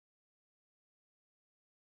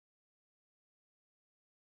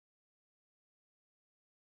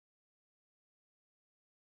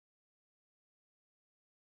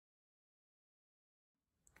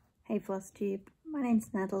Hey Flosstube, my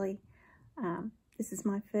name's Natalie. This is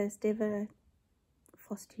my first ever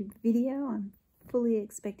Flosstube video. I'm fully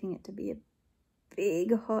expecting it to be a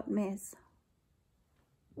big hot mess.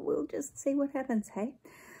 We'll just see what happens, hey?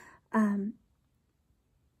 I'm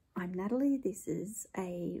Natalie. This is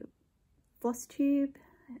a Flosstube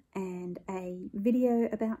and a video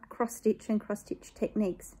about cross-stitch and cross-stitch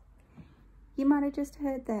techniques. You might have just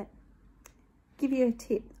heard that. Give you a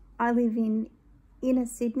tip. I live in inner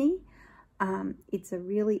Sydney. It's a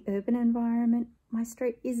really urban environment. My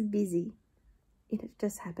street is busy. It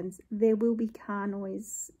just happens. There will be car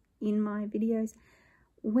noise in my videos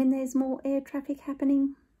when there's more air traffic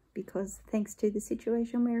happening, because thanks to the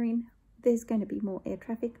situation we're in, there's going to be more air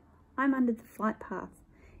traffic. I'm under the flight path.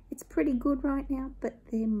 It's pretty good right now, but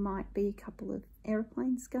there might be a couple of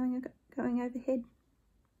aeroplanes going overhead.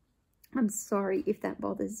 I'm sorry if that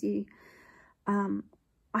bothers you.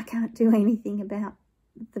 I can't do anything about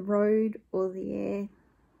the road or the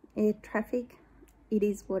air traffic. It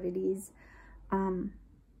is what it is. I'm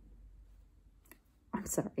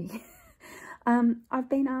sorry. I've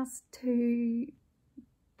been asked to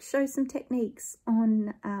show some techniques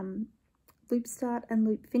on loop start and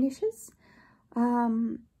loop finishes.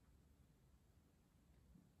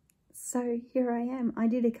 So here I am. I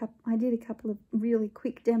did a couple of really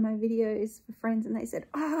quick demo videos for friends, and they said,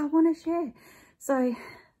 "Oh, I want to share." So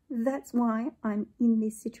that's why I'm in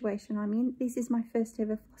this situation I'm in. This is my first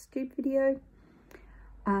ever Flosstube video.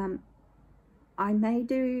 I may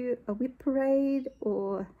do a whip parade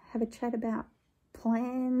or have a chat about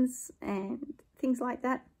plans and things like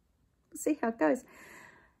that. We'll see how it goes.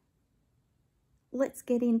 Let's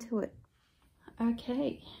get into it.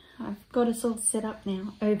 Okay, I've got us all set up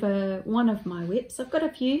now over one of my whips. I've got a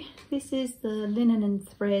few. This is the Linen and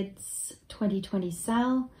Threads 2020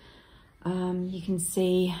 sale. You can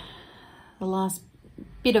see the last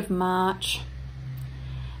bit of March,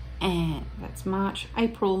 and that's March.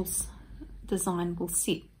 April's design will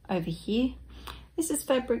sit over here. This is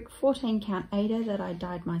fabric 14 count Aida that I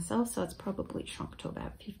dyed myself, so it's probably shrunk to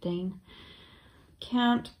about 15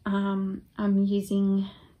 count. I'm using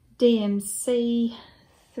DMC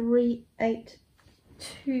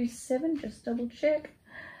 3827, just double check,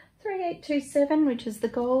 3827, which is the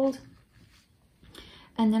gold.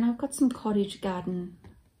 And then I've got some cottage garden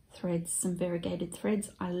threads, some variegated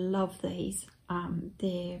threads. I love these.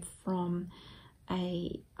 They're from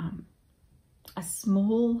a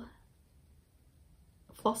small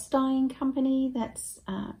floss dyeing company that's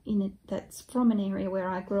that's from an area where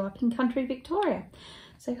I grew up in country Victoria.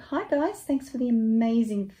 So hi guys, thanks for the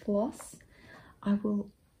amazing floss. I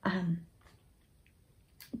will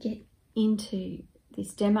get into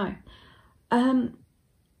this demo.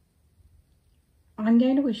 I'm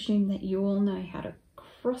going to assume that you all know how to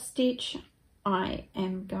cross stitch. I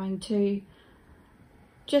am going to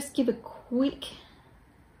just give a quick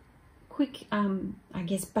I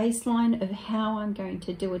guess baseline of how I'm going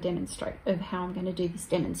to do this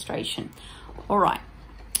demonstration. All right,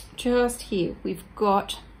 just here we've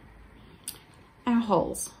got our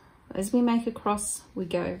holes. As we make across, we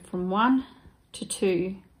go from 1 to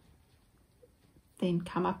 2, then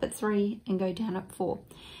come up at 3 and go down at 4.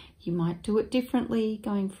 You might do it differently,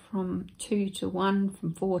 going from 2 to 1,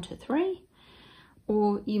 from 4 to 3,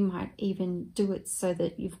 or you might even do it so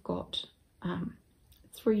that you've got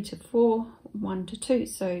 3 to 4, 1 to 2.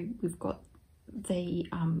 So we've got the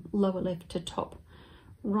lower left to top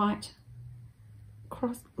right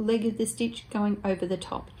cross leg of the stitch going over the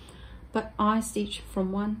top. But I stitch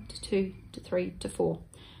from 1 to 2 to 3 to 4.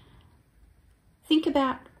 Think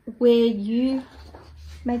about where you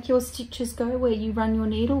make your stitches go, where you run your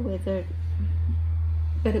needle, but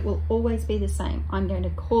it will always be the same. I'm going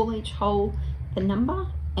to call each hole the number,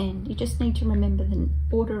 and you just need to remember the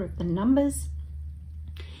order of the numbers,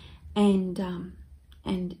 and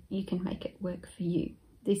you can make it work for you.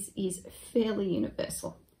 This is fairly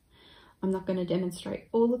universal. I'm not going to demonstrate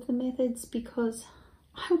all of the methods because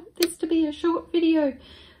I want this to be a short video.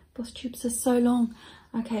 Flosstubes are so long.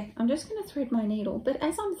 Okay, I'm just going to thread my needle, but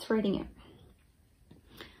as I'm threading it,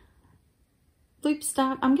 loop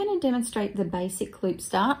start, I'm going to demonstrate the basic loop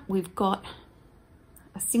start. We've got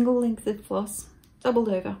a single length of floss doubled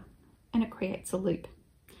over, and it creates a loop.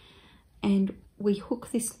 And we hook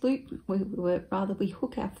this loop, we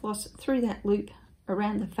hook our floss through that loop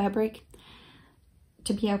around the fabric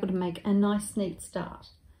to be able to make a nice neat start.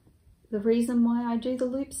 The reason why I do the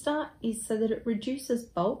loop start is so that it reduces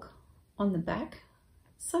bulk on the back,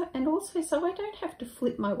 and also so I don't have to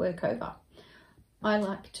flip my work over. I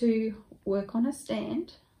like to work on a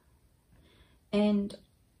stand, and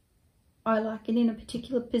I like it in a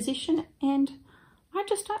particular position, and I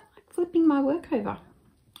just don't like flipping my work over.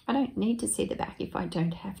 I don't need to see the back if I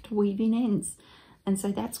don't have to weave in ends. And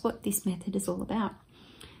so that's what this method is all about.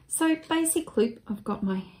 So basic loop, I've got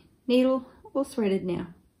my needle all threaded now.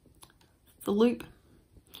 The loop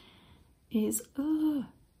is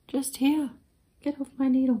just here. Get off my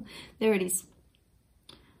needle. There it is.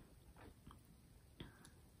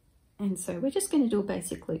 And so we're just going to do a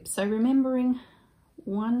basic loop. So remembering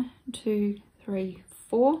 1, 2, 3,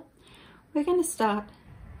 4, we're going to start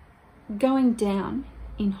going down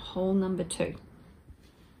in hole number 2.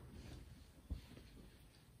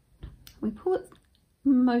 We pull it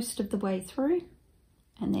most of the way through,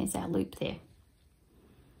 and there's our loop there.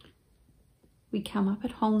 We come up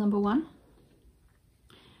at hole number 1,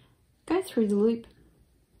 go through the loop,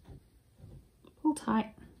 pull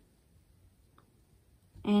tight,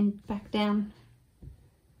 and back down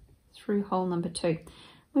through hole number 2.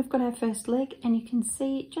 We've got our first leg, and you can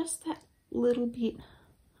see just that little bit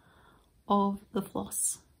of the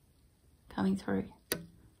floss coming through. I'm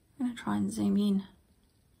going to try and zoom in.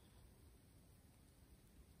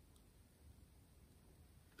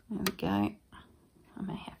 There we go. I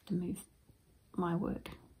may have to move my work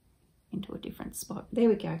into a different spot. There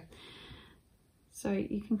we go. So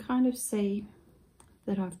you can kind of see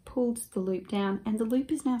that I've pulled the loop down, and the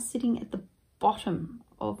loop is now sitting at the bottom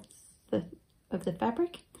of the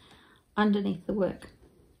fabric underneath the work.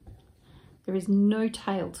 There is no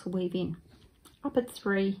tail to weave in. Up at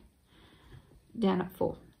 3, down at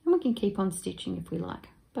 4. And we can keep on stitching if we like,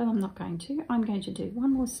 but I'm not going to. I'm going to do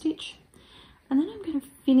one more stitch, and then I'm going to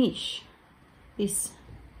finish this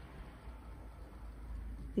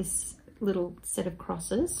little set of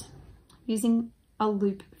crosses using a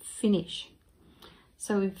loop finish.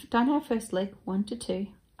 So we've done our first leg, 1 to 2.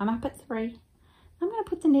 I'm up at 3. I'm going to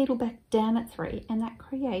put the needle back down at 3, and that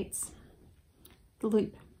creates the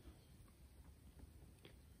loop.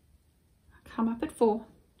 Come up at 4,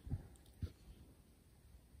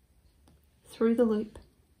 through the loop.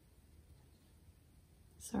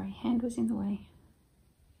 Sorry, hand was in the way.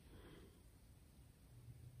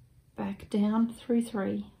 Back down through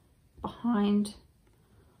 3, behind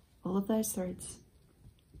all of those threads,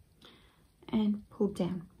 and pull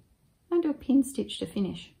down. And do a pin stitch to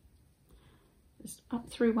finish. Just up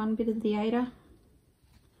through one bit of the aider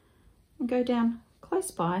and go down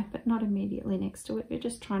close by, but not immediately next to it. We're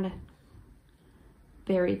just trying to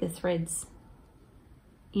bury the threads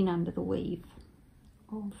in under the weave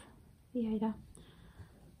of the aider.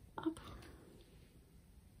 Up,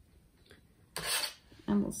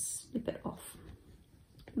 and we'll slip it off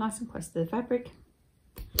nice and close to the fabric,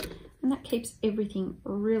 and that keeps everything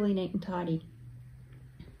really neat and tidy.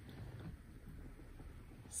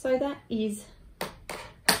 So that is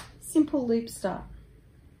simple loop start.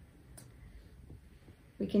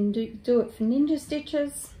 We can do it for ninja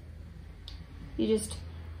stitches. You just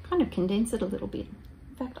kind of condense it a little bit.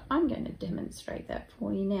 In fact, I'm going to demonstrate that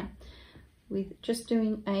for you now with just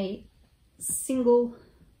doing a single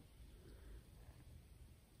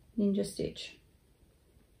ninja stitch.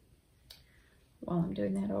 While I'm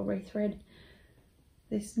doing that, I'll rethread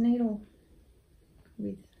this needle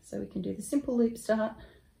so we can do the simple loop start,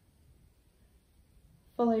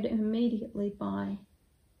 followed immediately by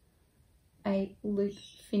a loop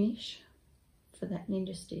finish for that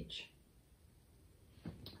ninja stitch.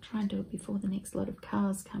 Try and do it before the next lot of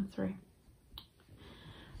cars come through.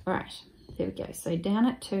 All right, there we go. So down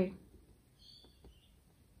at 2,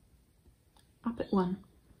 up at 1.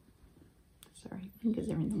 Sorry, fingers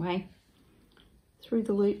are in the way. Through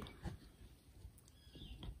the loop,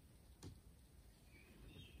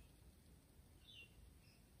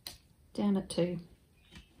 down at 2,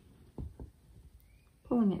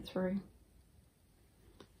 pulling it through,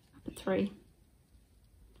 up at 3,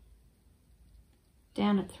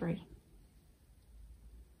 down at 3.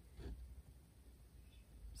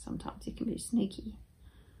 Sometimes you can be sneaky,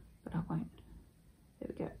 but I won't.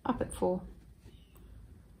 There we go. Up at 4,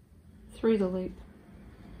 through the loop,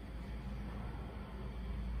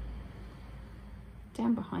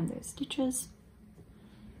 down behind those stitches,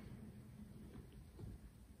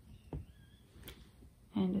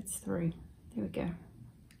 and it's through. There we go.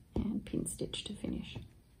 And pin stitch to finish.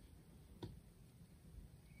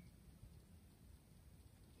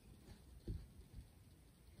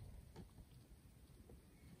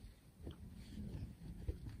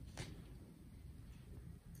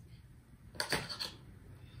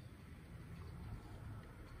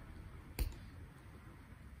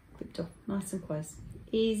 Clipped off nice and close.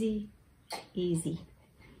 Easy, easy.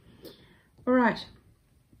 All right,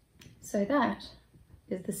 so that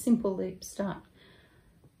is the simple loop start.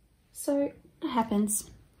 So what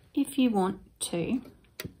happens if you want to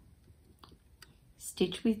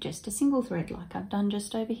stitch with just a single thread like I've done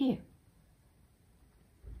just over here.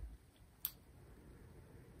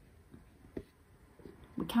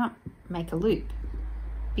 We can't make a loop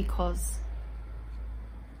because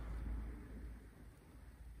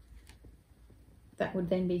that would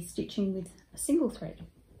then be stitching with a single thread.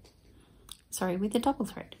 Sorry, with a double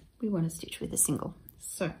thread. We want to stitch with a single.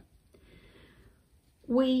 So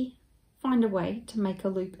we find a way to make a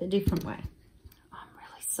loop a different way. I'm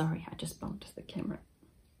really sorry, I just bumped the camera.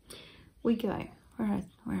 We go, where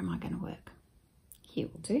am I going to work? Here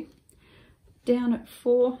will do. Down at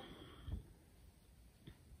 4.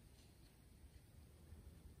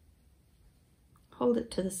 Hold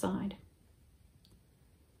it to the side.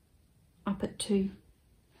 Up at 2.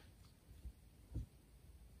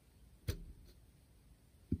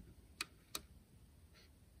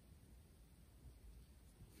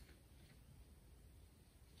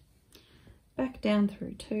 Back down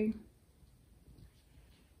through 2.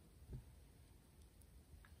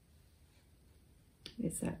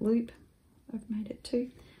 There's that loop. I've made it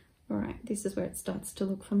 2. All right, this is where it starts to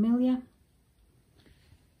look familiar.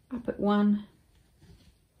 Up at 1,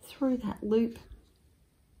 through that loop,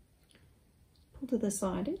 pull to the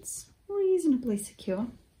side. It's reasonably secure.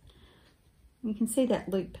 You can see that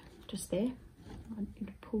loop just there. I need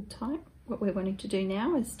to pull tight. What we're wanting to do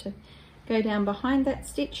now is to go down behind that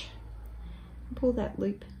stitch, pull that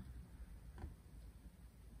loop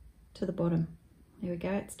to the bottom. There we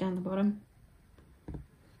go, it's down the bottom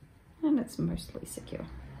and it's mostly secure.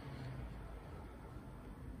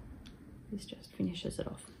 This just finishes it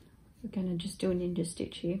off. We're going to just do an ninja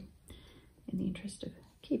stitch here in the interest of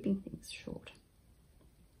keeping things short.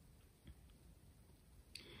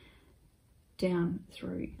 Down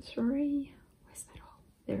through 3, where's that hole?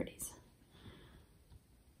 There it is.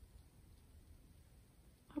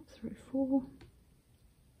 Up through 4.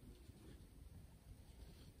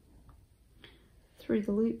 Through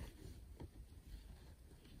the loop.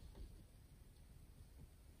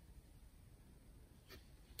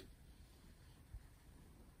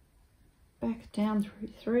 Back down through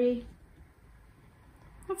 3.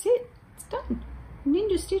 That's it, it's done.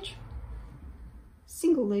 Ninja stitch,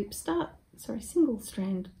 single loop start, single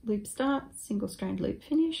strand loop start, single strand loop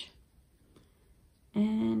finish,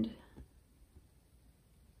 and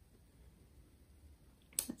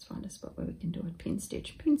let's find a spot where we can do a pin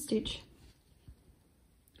stitch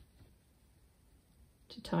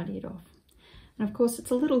to tidy it off. And of course it's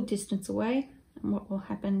a little distance away, and what will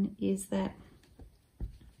happen is that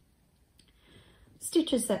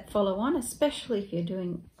stitches that follow on, especially if you're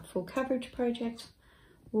doing a full coverage project,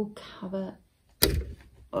 will cover,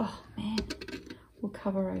 oh man, will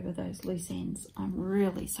cover over those loose ends. I'm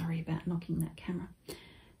really sorry about knocking that camera.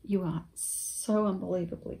 You are so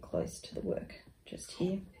unbelievably close to the work just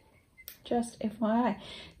here, just FYI.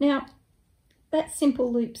 Now, that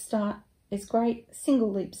simple loop start is great,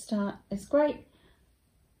 single loop start is great.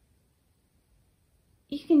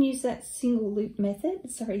 You can use that single loop method,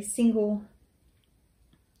 single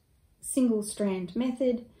strand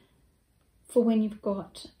method for when you've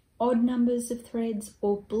got odd numbers of threads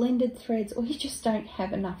or blended threads, or you just don't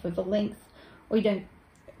have enough of a length, or you don't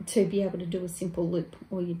to be able to do a simple loop,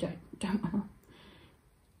 or you don't want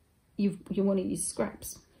to, you want to use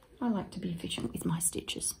scraps. I like to be efficient with my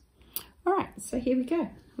stitches. All right, so here we go.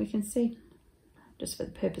 We can see, just for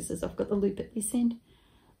the purposes, I've got the loop at this end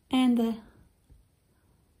and the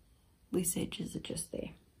loose edges are just there.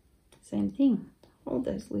 Same thing. Hold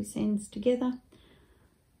those loose ends together,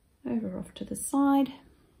 over off to the side,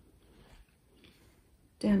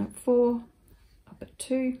 down at 4, up at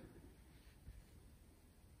 2,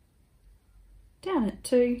 down at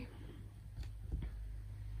 2,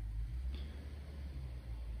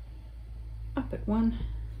 up at 1,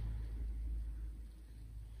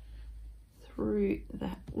 through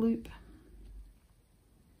that loop,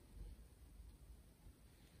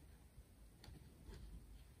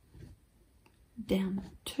 down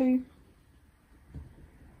at 2,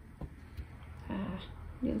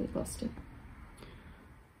 nearly lost it,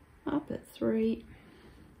 up at 3,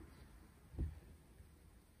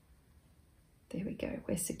 there we go,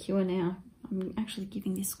 we're secure now. I'm actually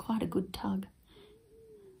giving this quite a good tug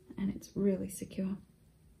and it's really secure.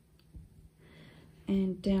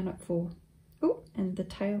 And down at 4, oh, and the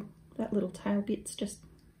tail, that little tail bit's just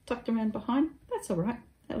tucked around behind. That's all right,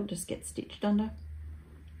 that'll just get stitched under,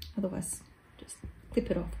 otherwise just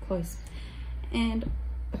clip it off close, and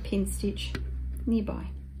a pin stitch nearby.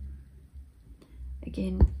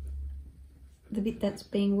 Again, the bit that's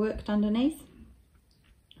being worked underneath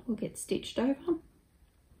will get stitched over.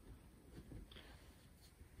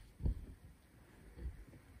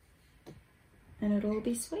 and it'll all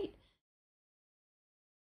be sweet.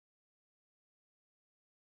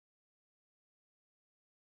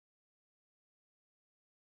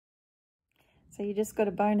 So you just got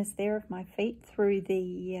a bonus there of my feet through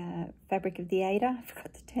the fabric of the Ada. I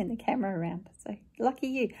forgot to turn the camera around, so lucky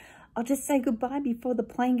you. I'll just say goodbye before the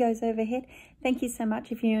plane goes overhead. Thank you so much.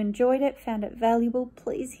 If you enjoyed it, found it valuable,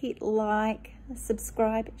 please hit like,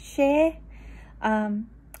 subscribe, share, and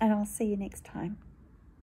I'll see you next time.